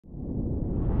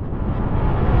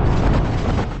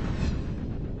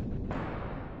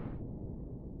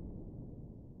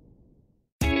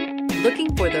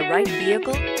Looking for the right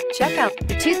vehicle? Check out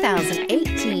the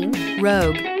 2018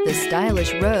 Rogue. The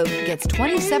stylish Rogue gets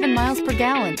 27 miles per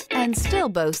gallon and still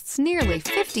boasts nearly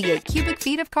 58 cubic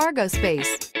feet of cargo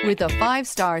space. With a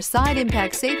 5-star side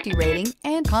impact safety rating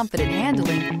and confident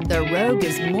handling, the Rogue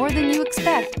is more than you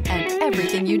expect and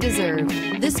everything you deserve.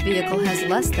 This vehicle has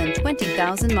less than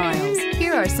 20,000 miles.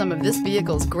 Here are some of this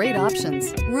vehicle's great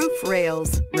options: roof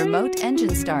rails, remote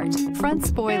engine start, front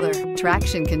spoiler,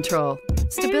 traction control,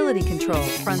 stability control,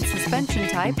 front suspension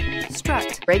type,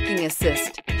 strut, braking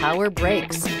assist, power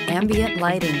brakes, ambient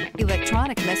lighting,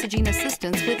 electronic messaging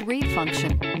assistance with read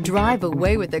function. Drive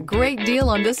away with a great deal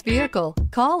on this vehicle.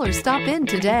 Call or stop in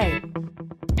today.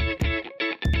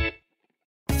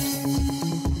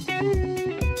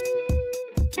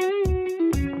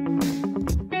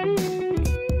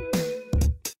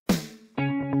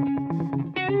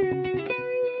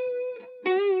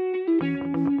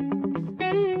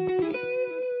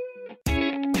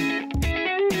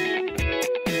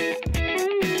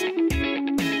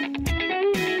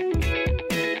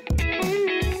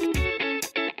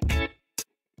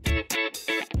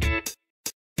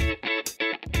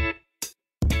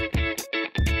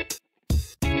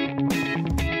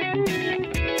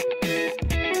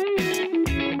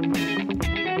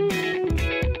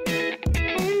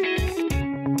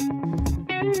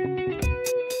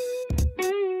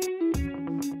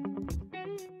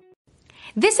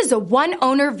 This is a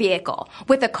one-owner vehicle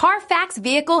with a CarFax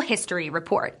Vehicle History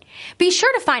Report. Be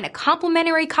sure to find a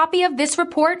complimentary copy of this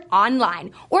report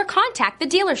online or contact the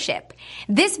dealership.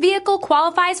 This vehicle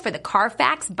qualifies for the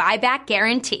CarFax Buyback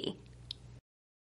Guarantee.